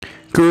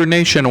Guru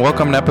Nation?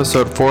 Welcome to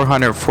episode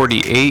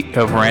 448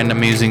 of Random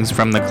Musings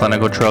from the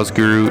Clinical Trials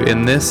Guru.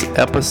 In this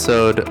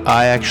episode,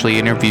 I actually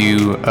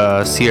interview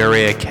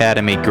CRA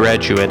Academy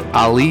graduate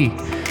Ali.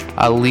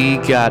 Ali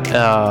got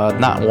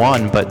not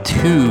one, but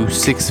two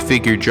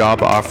six-figure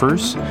job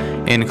offers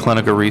in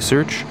clinical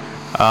research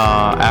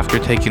after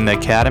taking the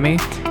academy.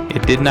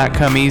 It did not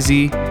come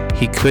easy.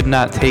 He could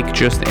not take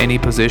just any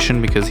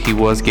position because he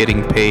was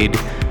getting paid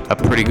a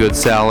pretty good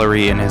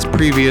salary in his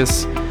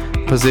previous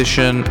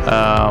position,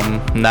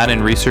 not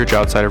in research,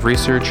 outside of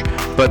research.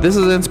 But this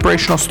is an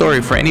inspirational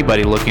story for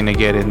anybody looking to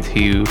get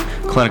into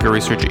clinical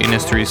research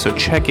industry, so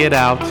check it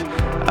out.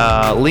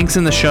 Links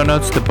in the show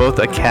notes to both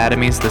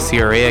academies, the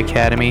CRA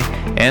Academy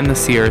and the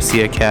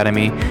CRC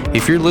Academy.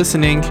 If you're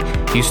listening,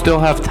 you still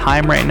have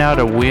time right now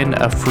to win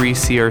a free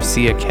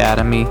CRC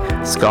Academy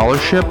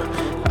scholarship.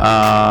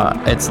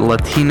 It's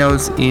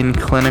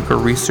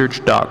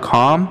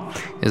LatinosInClinicalResearch.com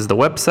is the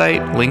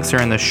website. Links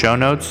are in the show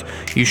notes.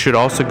 You should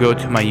also go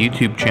to my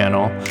YouTube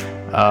channel,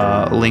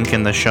 link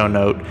in the show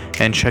note,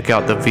 and check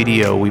out the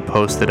video we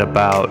posted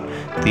about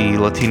the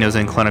Latinos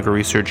in Clinical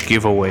Research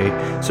giveaway.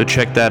 So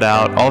check that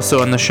out.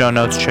 Also in the show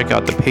notes, check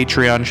out the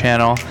Patreon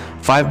channel.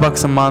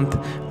 $5 a month.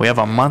 We have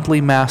a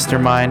monthly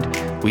mastermind.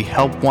 We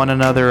help one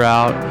another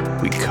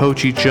out. We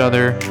coach each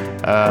other.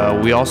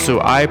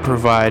 I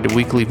provide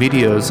weekly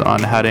videos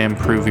on how to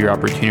improve your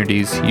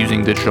opportunities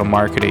using digital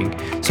marketing.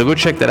 So go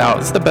check that out.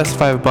 It's the best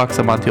 $5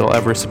 a month you'll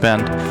ever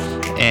spend.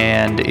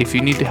 And if you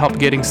need help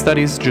getting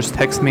studies, just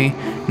text me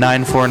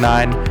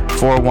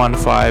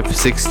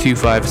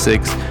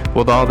 949-415-6256.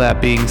 With all that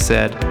being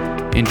said,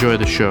 enjoy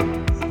the show.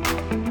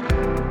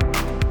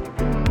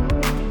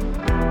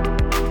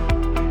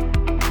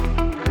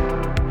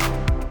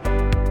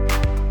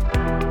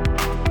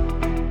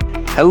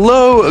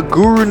 Hello,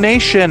 Guru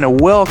Nation.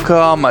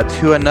 Welcome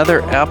to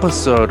another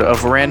episode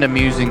of Random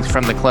Musings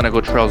from the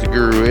Clinical Trials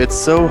Guru. It's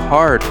so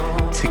hard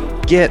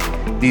to get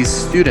these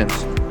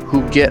students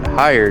who get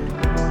hired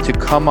to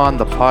come on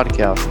the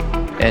podcast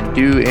and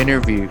do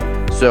interview.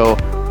 So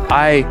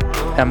I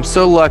am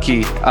so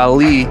lucky.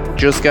 Ali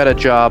just got a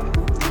job,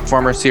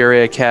 former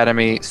CRA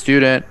Academy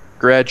student,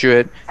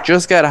 graduate,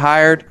 just got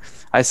hired.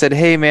 I said,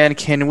 hey, man,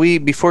 can we,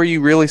 before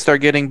you really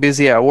start getting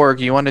busy at work,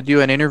 you want to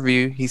do an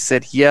interview? He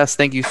said, yes.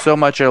 Thank you so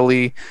much,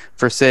 Ali,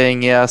 for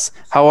saying yes.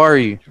 How are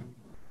you?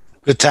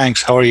 Good,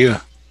 thanks. How are you?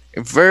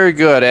 Very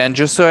good. And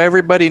just so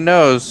everybody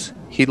knows,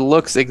 he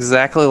looks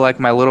exactly like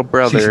my little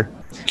brother.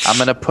 I'm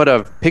going to put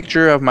a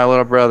picture of my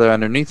little brother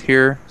underneath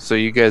here so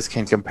you guys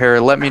can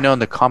compare. Let me know in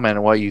the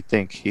comment what you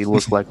think. He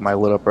looks like my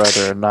little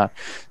brother or not.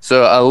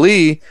 So,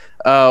 Ali,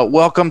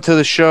 welcome to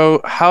the show.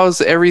 How's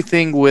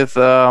everything with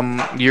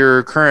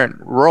your current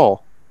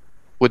role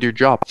with your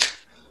job?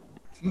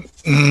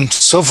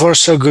 So far,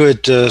 so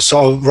good.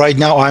 So right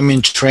now I'm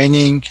in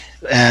training,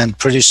 and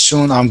pretty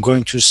soon I'm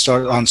going to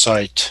start on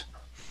site.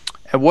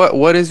 And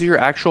what is your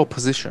actual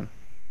position?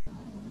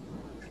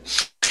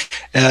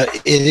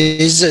 It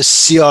is a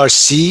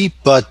CRC,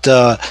 but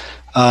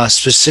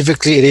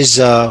specifically it is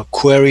a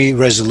query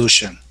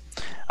resolution.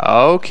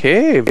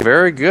 Okay,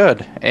 very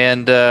good.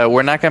 And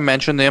we're not going to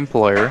mention the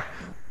employer,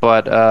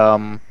 but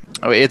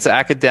it's an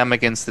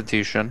academic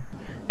institution,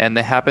 and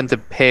they happen to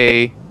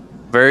pay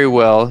very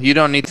well. You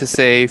don't need to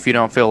say if you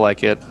don't feel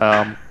like it,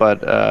 but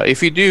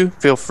if you do,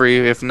 feel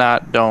free. If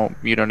not,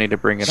 you don't need to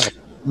bring it up.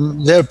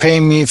 They're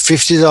paying me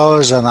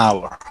 $50 an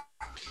hour.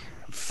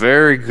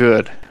 Very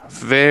good.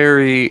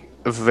 Very,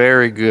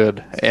 very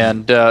good.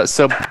 And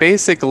so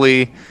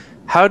basically,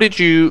 how did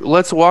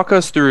let's walk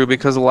us through,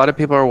 because a lot of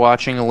people are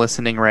watching and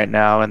listening right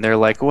now, and they're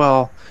like,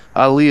 well,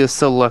 Ali is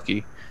so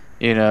lucky,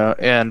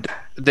 and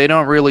they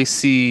don't really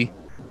see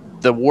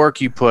the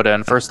work you put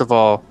in. First of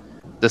all,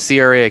 the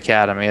CRA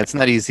Academy, it's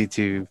not easy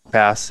to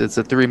pass. It's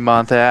a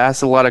 3-month. It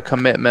has a lot of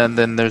commitment.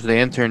 Then there's the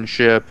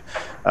internship.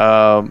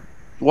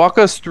 Walk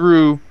us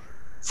through,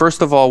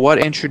 first of all, what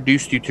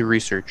introduced you to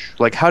research?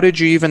 Like, how did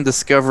you even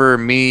discover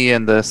me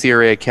and the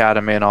CRA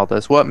Academy and all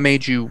this? What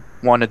made you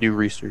want to do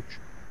research?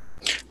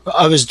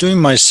 I was doing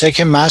my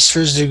second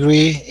master's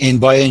degree in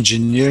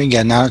bioengineering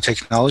and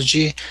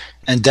nanotechnology,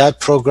 and that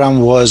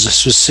program was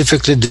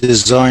specifically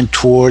designed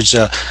towards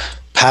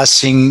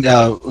designing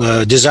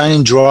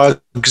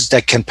drugs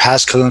that can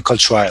pass clinical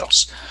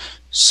trials.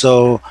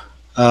 So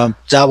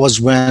that was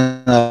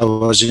when I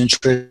was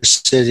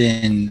interested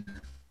in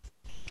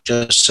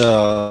just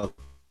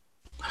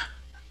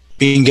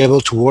being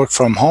able to work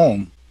from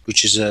home,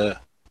 which is a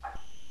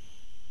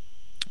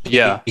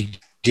big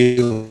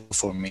deal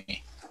for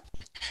me.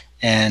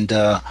 And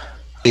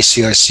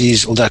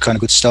CRCs, all that kind of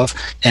good stuff.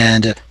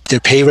 And their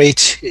pay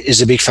rate is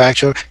a big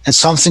factor, and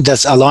something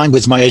that's aligned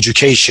with my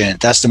education.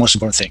 That's the most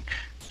important thing.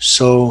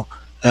 So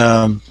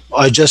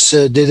I just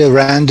did a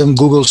random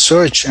Google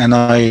search, and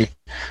I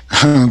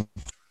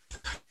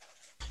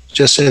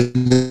just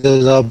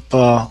ended up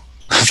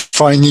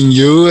finding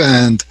you.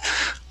 And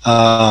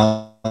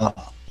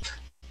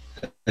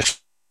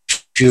if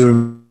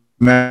you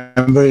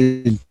remember,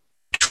 in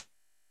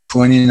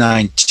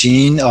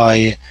 2019,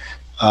 I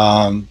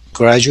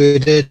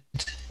graduated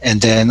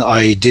And then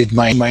I did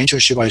my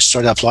internship. I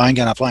started applying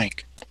and applying.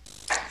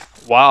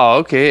 Wow.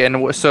 Okay.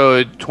 And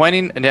so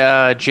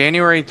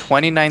January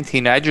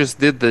 2019, I just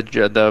did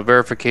the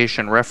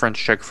verification reference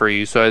check for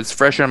you, so it's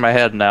fresh in my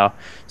head now.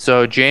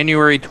 So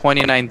January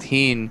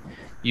 2019,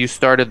 you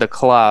started the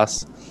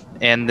class,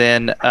 and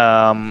then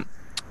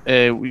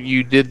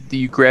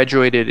you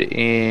graduated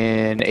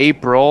in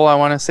April. I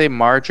want to say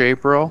March,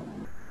 April.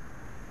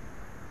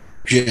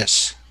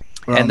 Yes.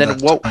 And then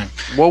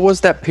what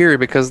was that period?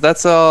 Because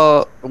that's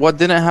what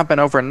didn't happen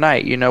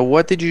overnight.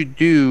 What did you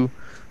do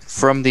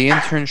from the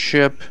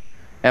internship?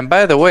 And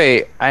by the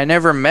way, I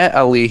never met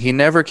Ali. He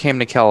never came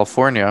to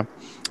California.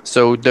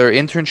 So their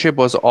internship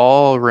was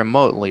all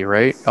remotely,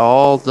 right?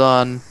 All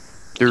done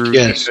through,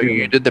 Yes.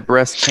 you did the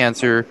breast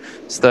cancer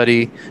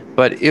study,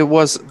 but it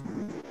was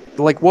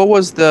like, what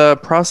was the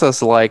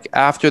process like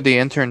after the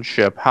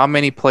internship? How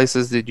many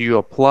places did you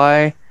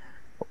apply?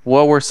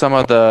 What were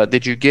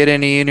did you get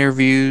any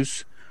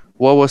interviews?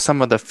 What was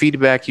some of the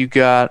feedback you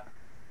got?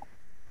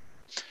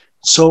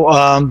 So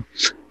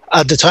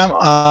at the time,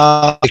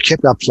 I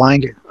kept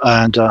applying,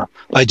 and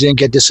I didn't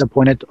get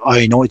disappointed.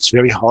 I know it's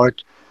very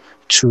hard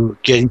to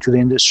get into the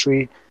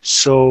industry.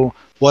 So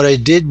what I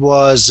did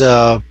was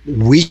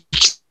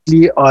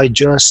weekly, I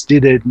just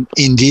did an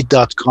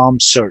Indeed.com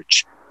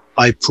search.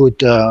 I put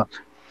the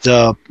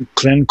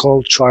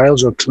clinical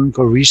trials or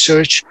clinical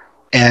research,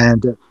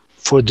 and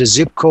for the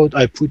zip code,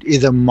 I put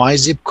either my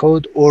zip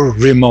code or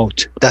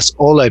remote. That's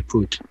all I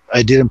put.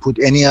 I didn't put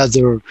any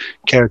other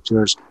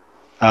characters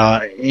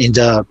in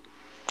the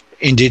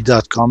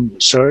Indeed.com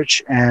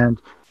search,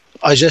 and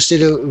I just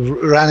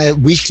ran a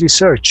weekly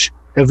search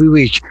every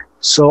week.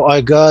 So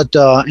I got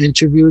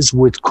interviews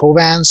with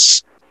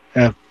Covance,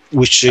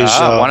 which is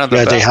one of the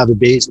they best. have a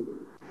base,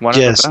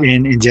 yes,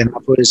 in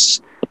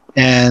Indianapolis,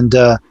 and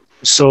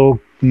so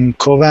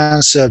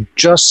Covance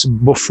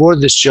just before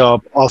this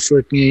job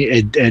offered me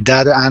a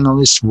data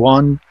analyst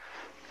one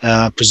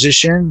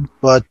position,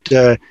 but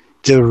the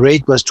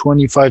rate was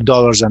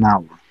 $25 an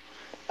hour,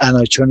 and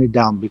I turned it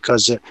down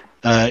because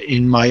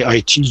in my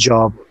IT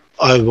job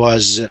I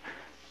was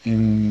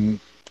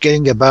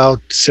getting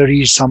about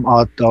 30 some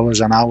odd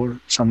dollars an hour,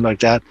 something like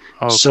that.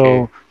 Okay.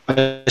 So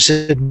I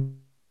said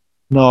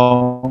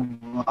no,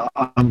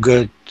 I'm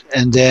good,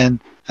 and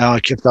then I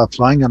kept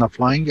applying, and I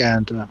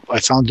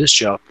found this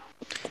job.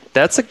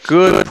 That's a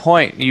good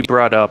point you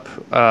brought up,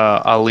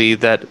 Ali,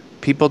 that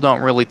people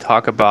don't really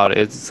talk about.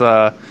 It's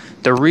the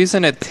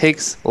reason it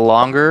takes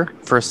longer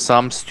for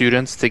some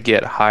students to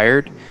get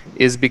hired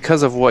is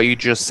because of what you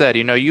just said.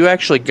 You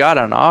actually got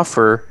an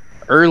offer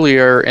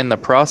earlier in the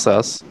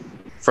process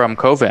from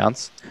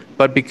Covance,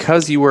 but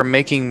because you were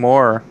making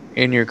more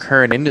in your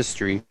current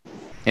industry,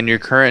 in your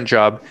current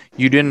job,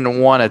 you didn't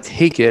want to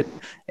take it.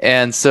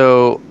 And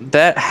so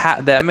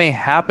that may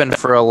happen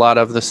for a lot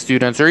of the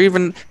students, or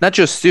even not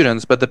just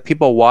students, but the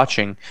people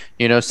watching.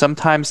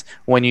 Sometimes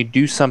when you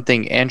do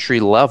something entry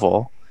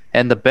level,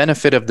 and the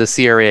benefit of the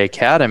CRA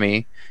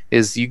Academy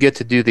is you get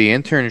to do the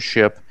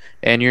internship,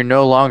 and you're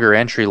no longer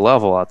entry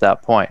level at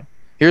that point.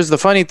 Here's the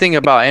funny thing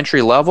about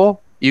entry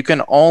level: you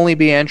can only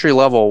be entry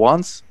level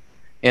once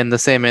in the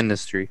same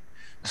industry.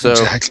 So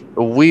Exactly.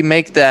 we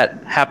make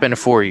that happen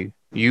for you.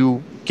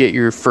 You get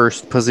your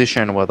first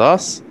position with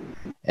us,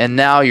 and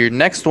now your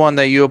next one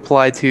that you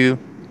apply to,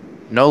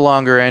 no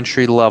longer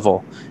entry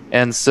level.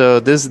 And so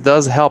this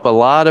does help a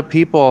lot of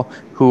people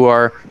who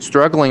are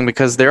struggling,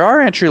 because there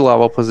are entry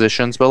level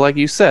positions, but like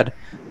you said,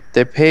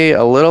 they pay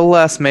a little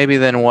less maybe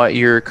than what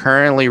you're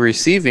currently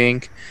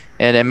receiving,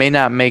 and it may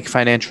not make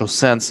financial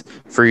sense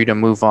for you to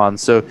move on.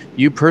 So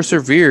you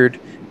persevered.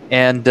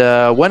 And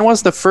when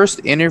was the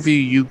first interview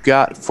you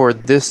got for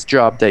this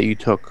job that you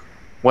took?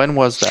 When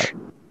was that?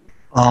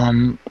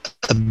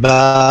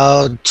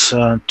 About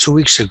 2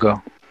 weeks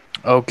ago.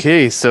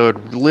 Okay, so it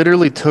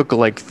literally took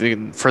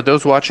for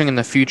those watching in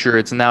the future,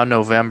 it's now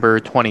November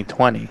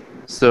 2020.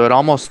 So it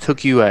almost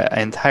took you an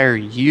entire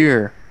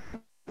year,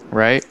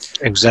 right?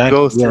 Exactly. To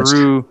go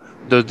through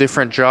the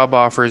different job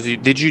offers.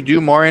 Did you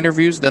do more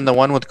interviews than the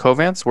one with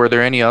Covance? Were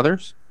there any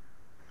others?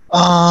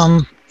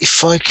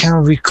 If I can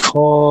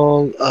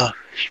recall,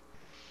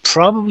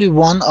 probably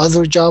one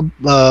other job.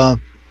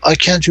 I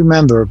can't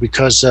remember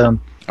because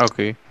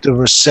Okay. there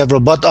were several,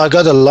 but I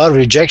got a lot of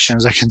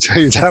rejections. I can tell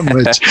you that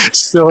much.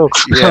 So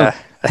Yeah.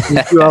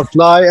 if you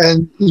apply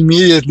and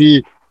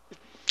immediately,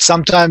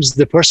 sometimes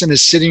the person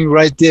is sitting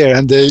right there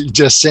and they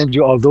just send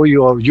you, although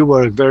you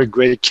were a very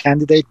great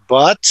candidate,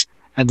 but,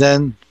 and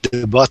then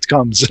the but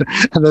comes,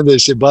 and then they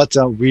say, but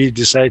we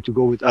decided to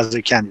go with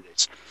other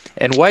candidates.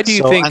 And why do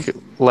you think,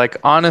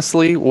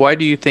 honestly, why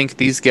do you think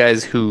these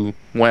guys who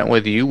went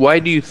with you, why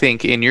do you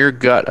think, in your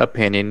gut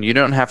opinion, you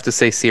don't have to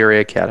say CRA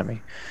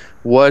Academy?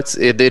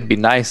 It'd be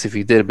nice if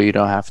you did, but you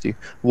don't have to.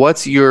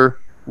 What's your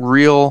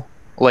real,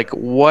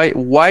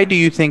 why do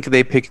you think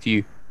they picked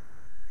you?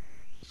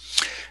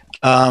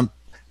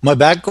 My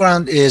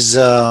background is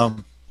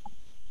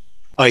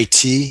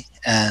IT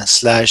 /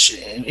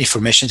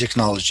 information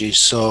technology.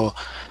 So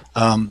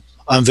I'm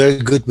very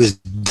good with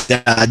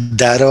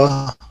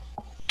data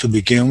to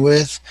begin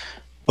with.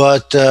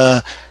 but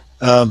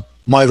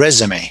my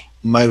resume,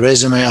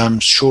 I'm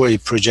sure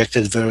it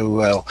projected very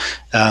well,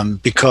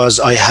 because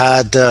I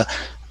had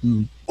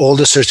all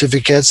the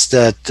certificates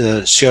that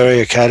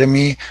CRA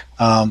Academy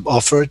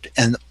offered,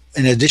 and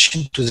in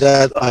addition to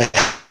that, I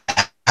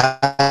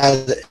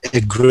had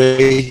a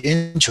great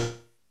internship.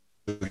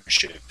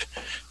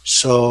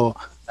 So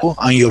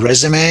on your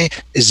resume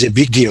is a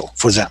big deal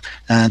for them,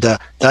 and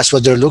that's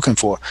what they're looking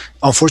for.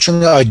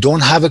 Unfortunately, I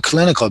don't have a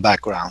clinical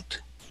background,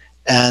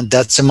 and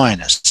that's a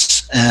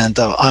minus. And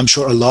I'm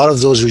sure a lot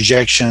of those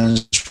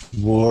rejections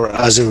were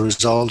as a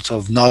result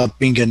of not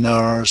being a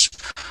nurse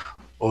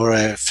or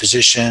a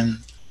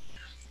physician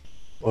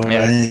or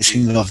Yeah.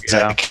 anything of Yeah.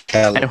 that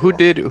caliber. And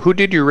who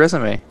did your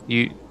resume?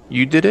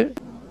 You did it?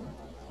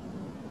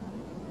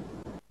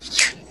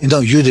 No,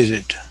 you did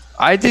it.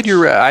 I did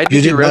your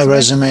You did your my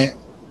resume. resume.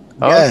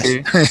 Yes,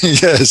 Okay.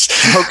 yes.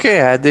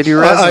 Okay, I did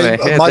your I resume. Hey,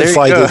 there you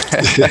modified go.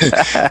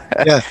 it.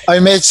 Yeah, I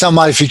made some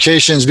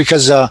modifications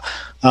because I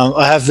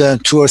have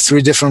 2 or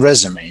 3 different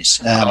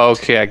resumes.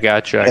 Okay, I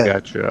got you. I Yeah.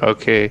 got you.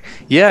 Okay.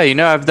 Yeah,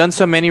 I've done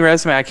so many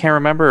resume. I can't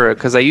remember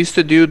because I used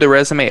to do the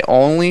resume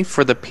only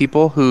for the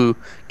people who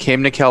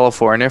came to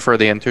California for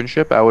the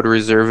internship. I would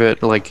reserve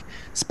it like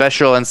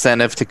special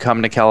incentive to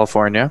come to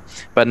California.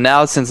 But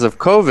now since of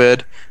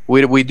COVID,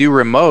 we do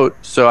remote,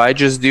 so I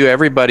just do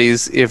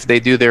everybody's if they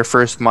do their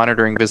first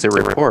monitoring visit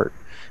report.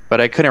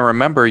 But I couldn't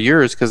remember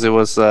yours because it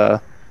was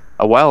a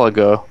while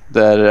ago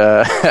that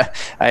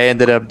I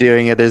ended up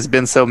doing it. There's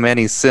been so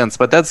many since,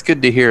 but that's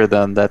good to hear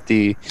then that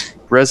the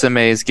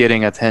resume is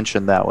getting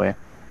attention that way.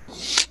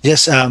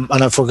 Yes, and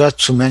I forgot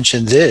to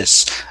mention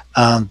this.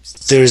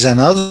 There is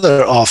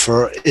another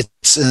offer.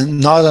 It's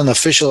not an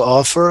official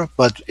offer,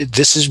 but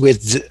this is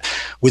with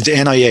the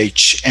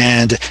NIH,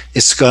 and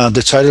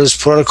the title is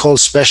Protocol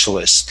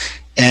Specialist.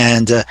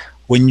 And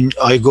when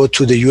I go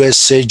to the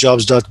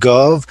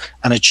usajobs.gov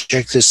and I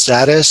check the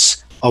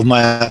status of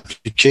my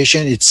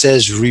application, it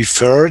says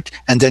referred,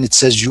 and then it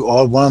says you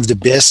are one of the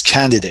best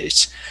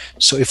candidates.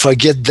 So if I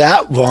get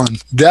that one,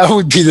 that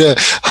would be the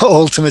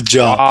ultimate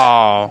job.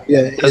 Oh,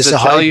 Yeah, does it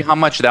tell you how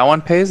much that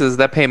one pays? Does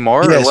that pay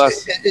more or Yes,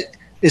 less?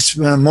 it's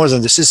more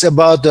than this. It's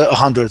about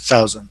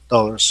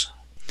 $100,000.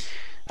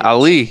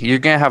 Ali, you're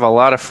gonna have a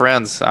lot of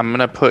friends. I'm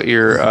gonna put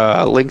your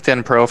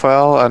LinkedIn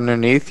profile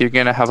underneath. You're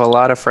gonna have a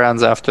lot of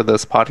friends after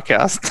this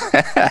podcast.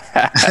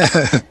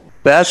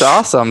 That's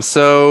awesome.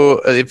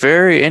 So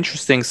very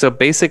interesting. So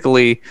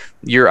basically,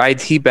 your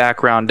IT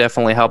background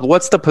definitely helped.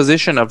 What's the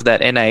position of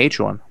that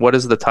NIH one? What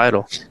is the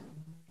title?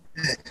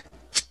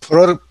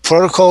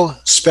 Protocol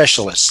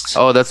Specialist.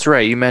 Oh, that's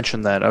right. You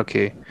mentioned that.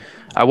 Okay.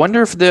 I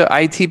wonder if the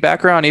IT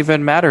background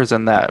even matters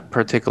in that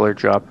particular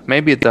job.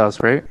 Maybe it does,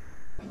 right?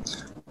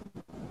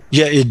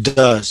 Yeah, it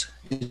does.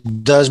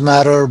 It does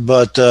matter,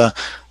 but a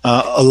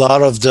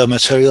lot of the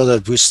material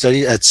that we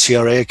studied at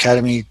CRA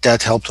Academy,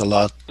 that helped a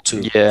lot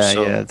too. Yeah,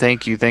 So yeah.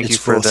 Thank you it's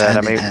for both that. I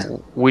hand in mean,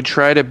 hand. we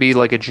try to be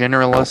like a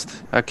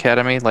generalist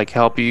academy, like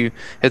help you.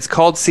 It's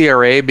called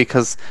CRA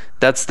because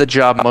that's the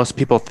job most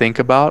people think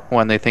about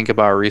when they think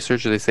about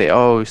research. They say,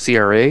 "Oh,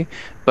 CRA,"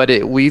 but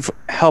we've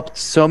helped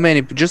so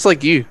many, just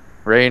like you.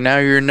 Right now,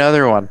 you're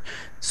another one.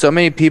 So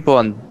many people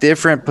in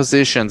different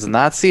positions,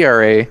 not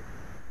CRA,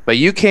 but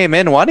you came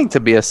in wanting to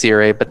be a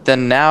CRA, but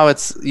then now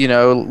it's,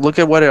 look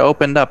at what it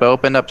opened up. It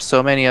opened up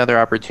so many other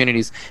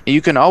opportunities. And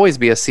you can always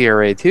be a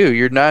CRA too.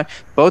 You're not,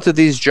 both of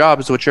these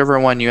jobs, whichever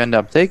one you end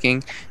up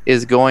taking,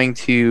 is going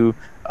to,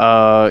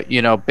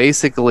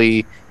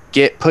 basically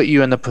put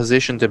you in the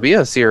position to be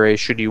a CRA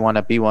should you want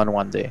to be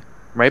one day.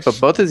 Right, but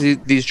both of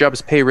these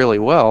jobs pay really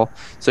well,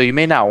 so you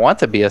may not want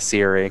to be a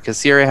CRA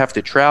because CRA have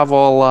to travel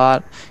a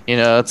lot.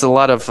 It's a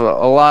lot of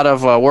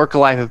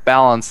work-life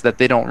balance that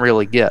they don't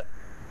really get.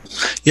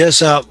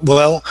 Yes,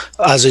 well,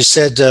 as I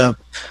said,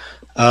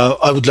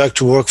 I would like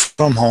to work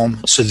from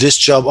home. So this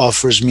job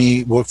offers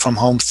me work from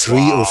home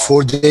 3 or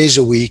 4 days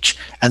a week.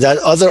 And that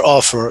other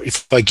offer,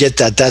 if I get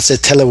that, that's a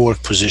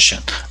telework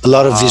position. A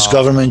lot of these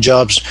government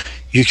jobs,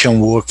 you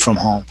can work from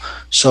home.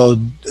 So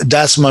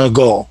that's my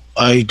goal.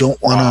 I don't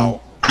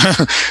want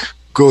to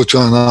go to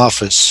an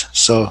office.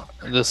 So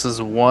This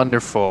is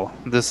wonderful.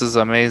 This is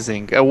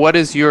amazing. What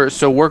is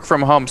so work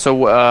from home?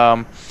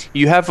 So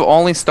you have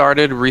only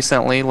started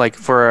recently, like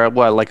for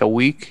like a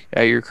week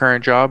at your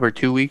current job or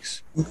 2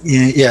 weeks?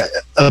 yeah,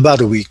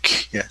 about a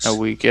week. Yes. A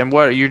week. And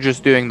you're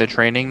just doing the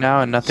training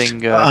now and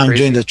nothing I'm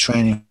crazy? doing the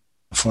training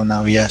for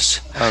now.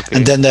 Yes. Okay.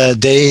 And then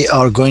they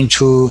are going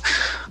to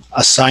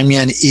assign me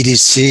an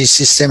EDC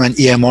system and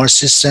EMR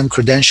system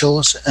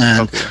credentials,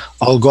 and Okay.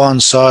 I'll go on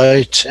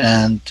site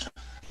and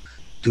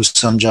do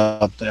some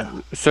job there.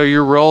 So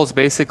your role is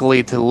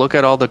basically to look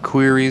at all the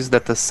queries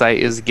that the site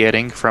is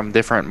getting from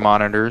different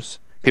monitors.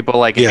 People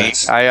like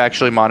Yes. me, I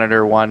actually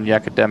monitor one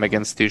academic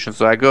institution.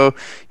 So I go,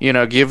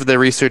 give the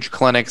research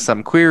clinic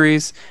some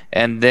queries,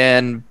 and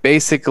then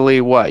basically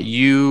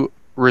you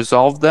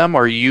resolve them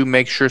or you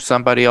make sure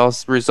somebody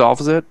else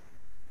resolves it?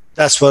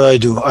 That's what I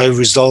do. I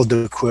resolve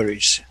the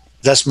queries.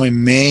 That's my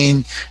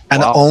main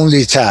and Wow.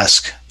 only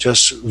task,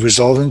 just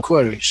resolving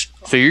queries.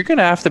 So you're going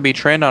to have to be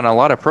trained on a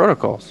lot of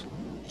protocols.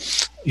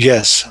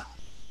 Yes.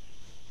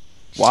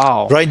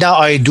 Wow. Right now,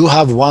 I do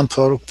have one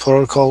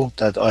protocol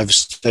that I've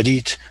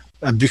studied.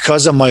 And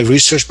because of my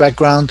research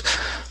background,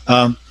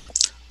 um,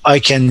 I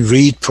can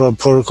read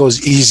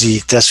protocols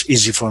easy. That's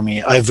easy for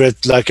me. I've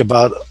read like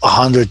about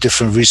 100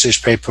 different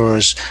research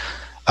papers.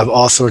 I've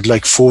authored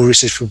like 4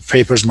 research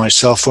papers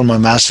myself for my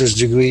master's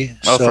degree.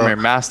 Oh, So from your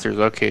master's.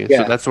 Okay. So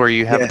yeah, that's where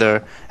you have yeah,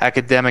 the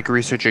academic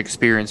research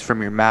experience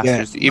from your yeah.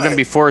 master's, even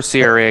before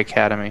CRA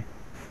Academy.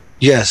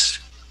 Yes,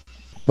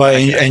 by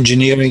I got,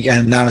 engineering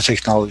and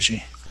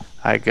nanotechnology.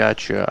 I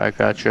gotcha. I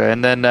gotcha.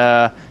 And then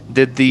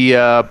did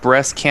the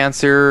breast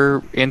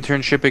cancer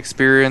internship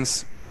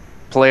experience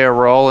play a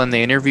role in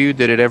the interview?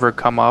 Did it ever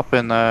come up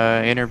in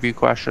the interview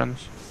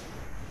questions?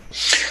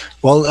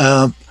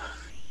 Well,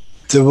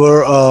 there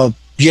were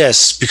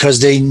yes, because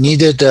they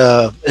needed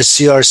a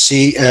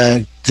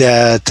CRC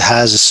that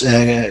has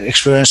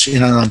experience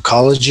in an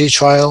oncology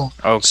trial.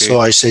 Okay. So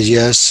I said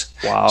yes.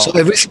 Wow. So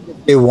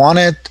everything they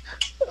wanted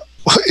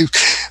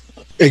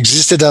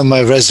existed on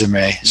my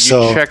resume. You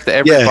So checked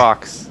every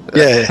box.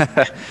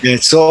 yeah, yeah.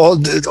 So all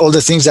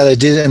the things that I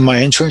did in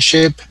my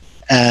internship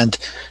and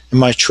in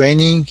my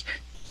training,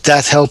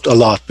 that helped a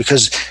lot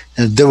because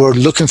they were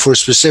looking for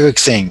specific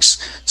things.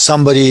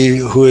 Somebody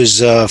who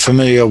is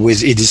familiar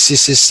with EDC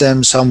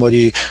systems,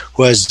 somebody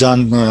who has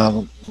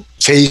done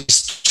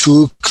phase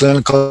 2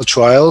 clinical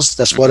trials.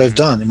 That's what I've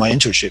done in my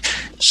internship.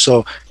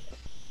 So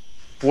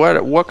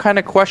what kind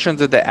of questions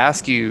did they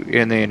ask you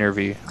in the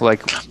interview?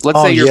 Like, let's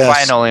say your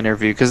final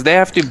interview, because they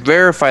have to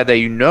verify that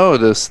you know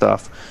this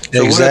stuff.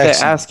 So what did they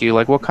ask you?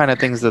 Like, what kind of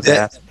things did they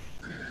ask?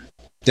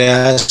 They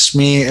asked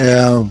me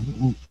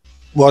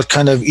what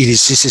kind of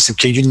EDC system.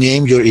 Can you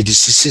name your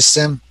EDC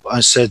system?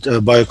 I said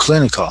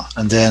bioclinical.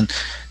 And then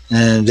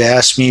they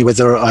asked me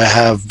whether I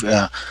have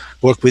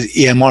worked with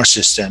EMR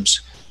systems.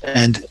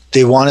 And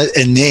they wanted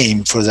a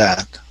name for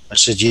that. I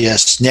said,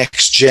 yes,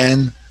 next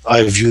gen.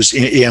 I've used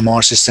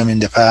EMR system in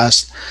the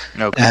past.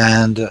 Okay.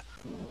 And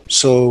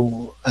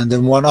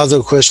then one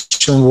other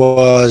question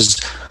was,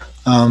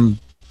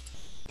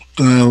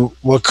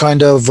 what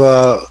kind of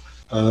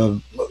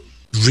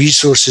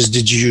resources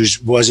did you use?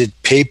 Was it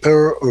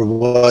paper or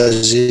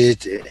was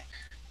it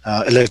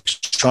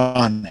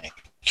electronic?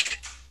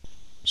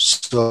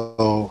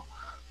 So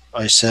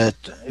I said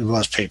it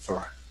was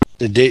paper.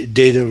 The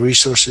data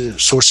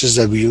sources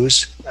that we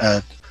use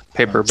at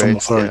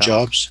paper-based for our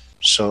jobs.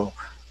 So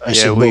I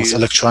said both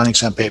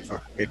electronics and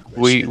paper.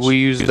 We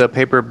use the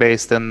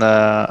paper-based in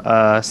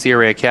the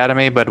CRA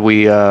Academy, but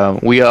we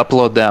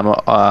upload them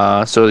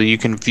so that you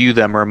can view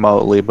them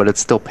remotely, but it's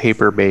still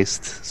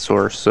paper-based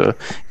source. So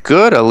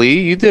good, Ali.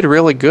 You did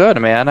really good,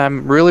 man.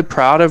 I'm really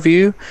proud of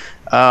you.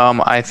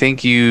 I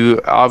think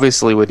you,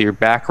 obviously with your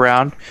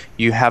background,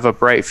 you have a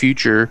bright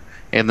future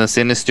in this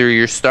industry.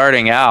 You're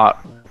starting out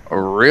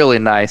really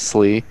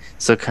nicely.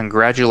 So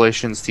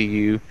congratulations to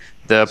you.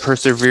 The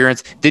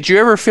perseverance. Did you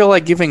ever feel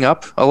like giving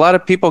up? A lot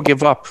of people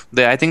give up.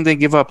 I think they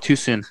give up too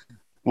soon.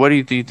 What do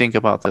you think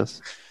about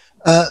this?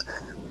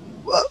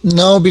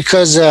 No,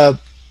 because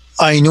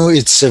I know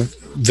it's a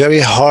very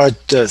hard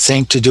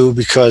thing to do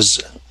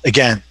because,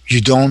 again, you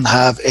don't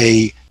have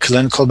a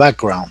clinical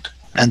background.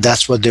 And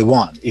that's what they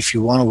want. If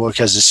you want to work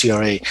as a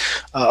CRA,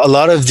 a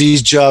lot of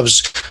these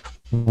jobs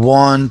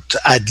want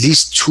at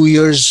least 2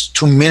 years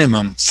to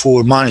minimum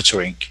for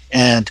monitoring.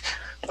 And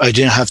I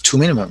didn't have 2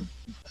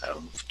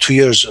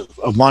 years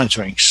of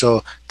monitoring.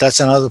 So that's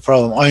another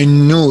problem. I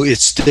knew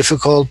it's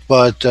difficult,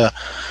 but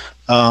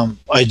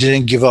I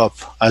didn't give up,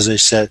 as I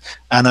said.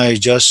 And I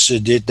just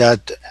did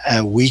that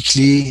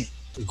weekly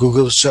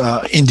Google's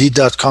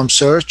Indeed.com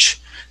search,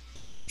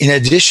 in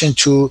addition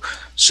to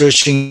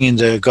searching in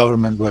the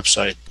government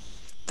website.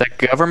 The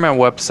government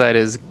website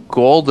is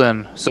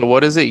golden. So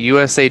what is it?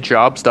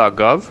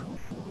 usajobs.gov?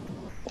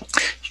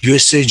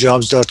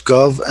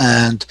 usajobs.gov.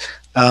 And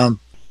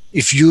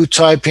if you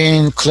type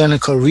in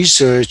clinical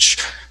research,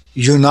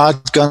 you're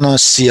not gonna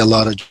see a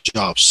lot of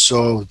jobs.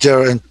 So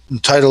they're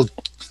entitled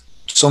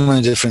so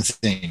many different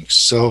things.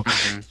 So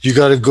you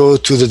got to go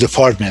to the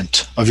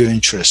department of your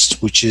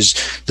interest, which is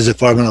the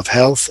Department of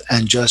Health,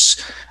 and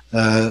just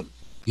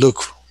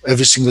look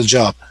every single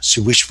job,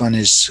 see which one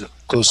is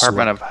close to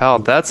Department of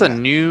Health. That's a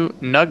new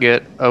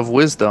nugget of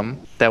wisdom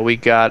that we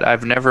got.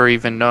 I've never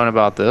even known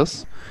about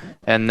this.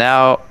 And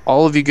now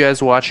all of you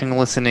guys watching,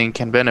 listening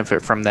can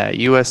benefit from that.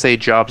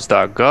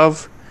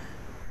 usajobs.gov.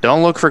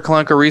 Don't look for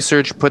clinical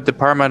research, put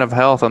Department of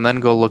Health, and then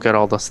go look at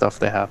all the stuff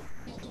they have.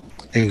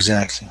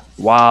 Exactly.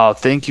 Wow,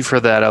 thank you for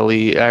that,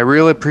 Ali. I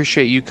really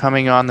appreciate you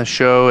coming on the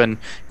show and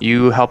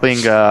you helping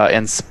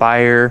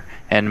inspire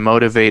and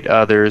motivate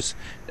others.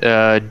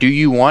 Do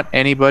you want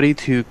anybody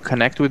to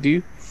connect with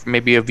you?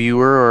 Maybe a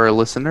viewer or a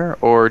listener?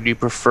 Or do you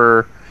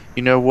prefer,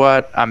 you know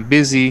what, I'm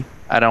busy,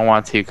 I don't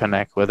want to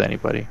connect with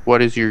anybody?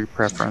 What is your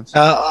preference?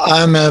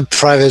 I'm a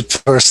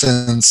private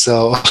person,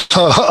 so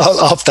I'll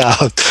opt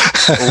out.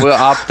 We'll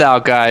opt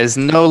out, guys.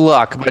 No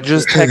luck, but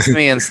just text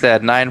me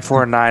instead,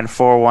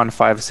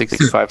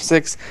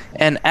 949-415-6656,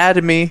 and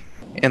add me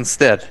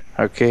instead.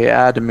 Okay,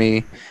 add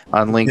me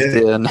on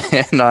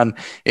LinkedIn and on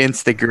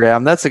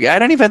Instagram. I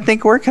don't even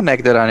think we're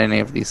connected on any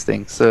of these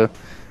things. So,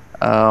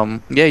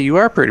 yeah, you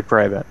are pretty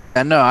private.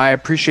 And no, I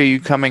appreciate you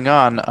coming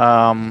on.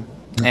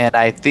 And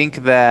I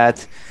think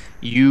that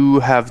you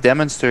have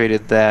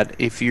demonstrated that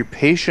if you're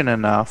patient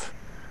enough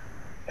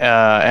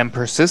and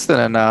persistent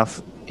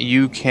enough,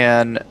 you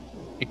can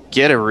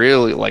get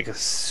a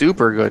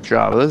super good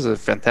job. This is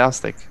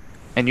fantastic.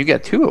 And you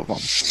get 2 of them.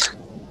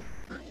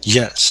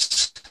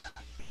 Yes.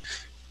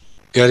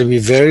 Got to be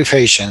very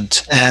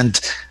patient. And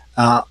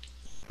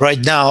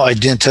right now, I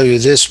didn't tell you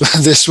this, but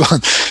this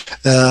one,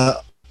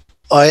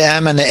 I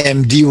am an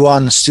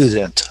MD1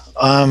 student.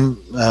 I'm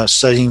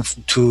studying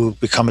to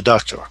become a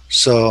doctor.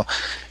 So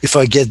if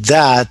I get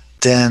that,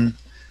 then...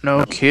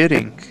 No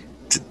kidding.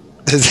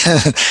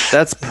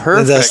 That's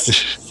perfect.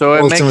 So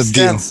it makes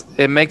sense.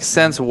 It makes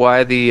sense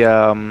why the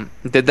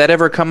did that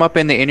ever come up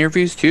in the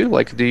interviews too?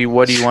 Like,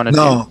 what do you want to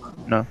do?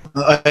 No,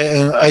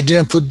 I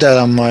didn't put that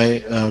on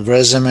my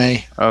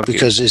resume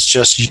because it's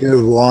just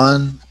year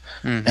 1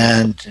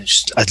 and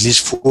it's at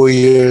least 4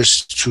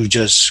 years to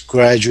just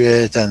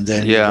graduate and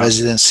then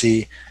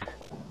residency.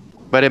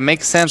 But it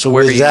makes sense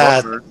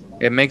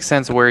It makes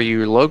sense where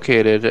you're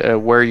located,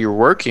 where you're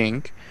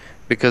working,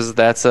 because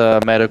that's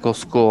a medical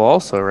school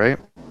also, right?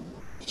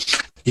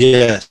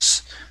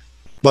 Yes,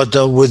 but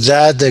with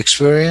that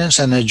experience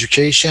and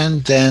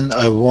education, then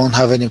I won't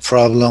have any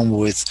problem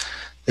with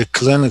the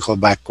clinical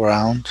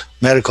background,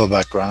 medical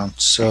background.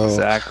 So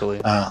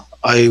exactly,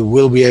 I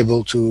will be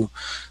able to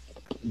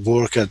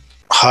work at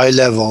high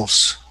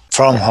levels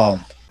from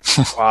home.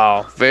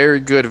 Wow, very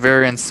good,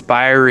 very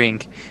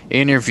inspiring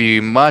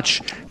interview.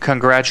 Much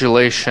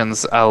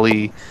congratulations,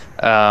 Ali.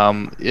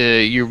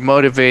 You're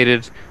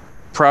motivated.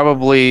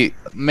 Probably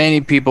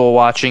many people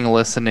watching,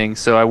 listening.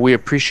 So we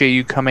appreciate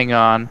you coming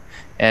on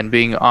and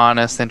being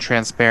honest and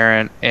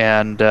transparent.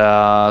 And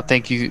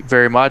thank you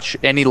very much.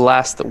 Any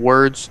last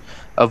words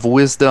of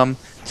wisdom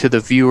to the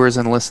viewers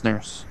and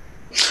listeners?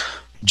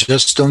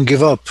 Just don't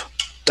give up.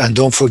 And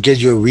don't forget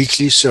your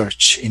weekly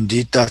search,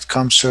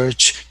 Indeed.com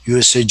search,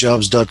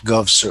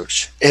 USAjobs.gov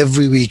search,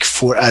 every week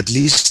for at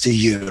least a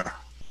year.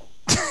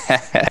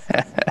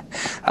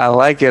 I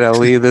like it,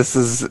 Ali.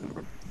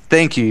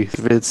 Thank you.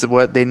 It's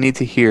what they need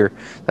to hear.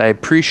 I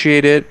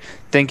appreciate it.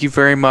 Thank you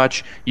very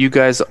much. You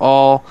guys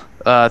all,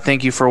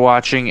 thank you for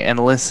watching and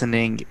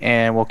listening,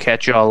 and we'll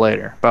catch you all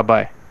later.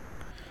 Bye-bye.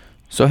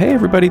 So hey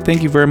everybody,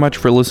 thank you very much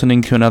for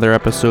listening to another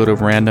episode of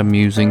Random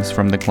Musings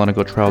from the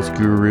Clinical Trials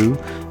Guru.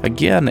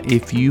 Again,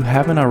 if you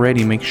haven't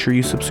already, make sure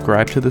you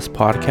subscribe to this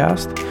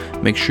podcast.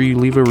 Make sure you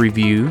leave a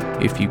review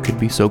if you could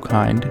be so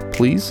kind,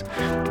 please.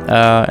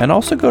 And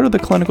also go to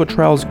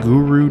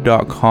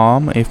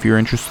theclinicaltrialsguru.com if you're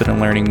interested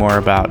in learning more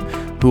about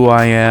who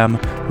I am,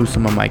 who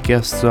some of my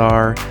guests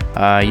are.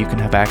 You can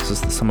have access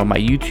to some of my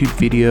YouTube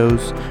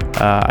videos.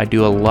 I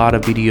do a lot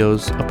of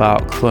videos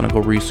about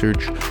clinical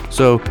research.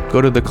 So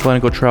go to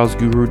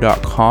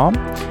theclinicaltrialsguru.com,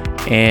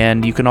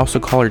 and you can also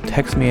call or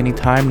text me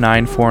anytime,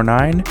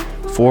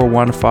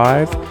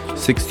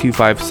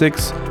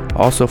 949-415-6256.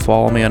 Also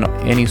follow me on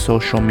any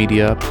social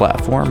media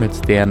platform.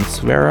 It's Dan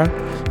Svera.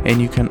 And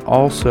you can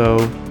also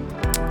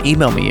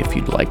email me if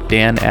you'd like,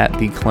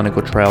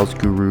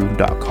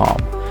 dan@theclinicaltrialsguru.com.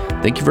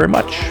 Thank you very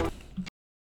much.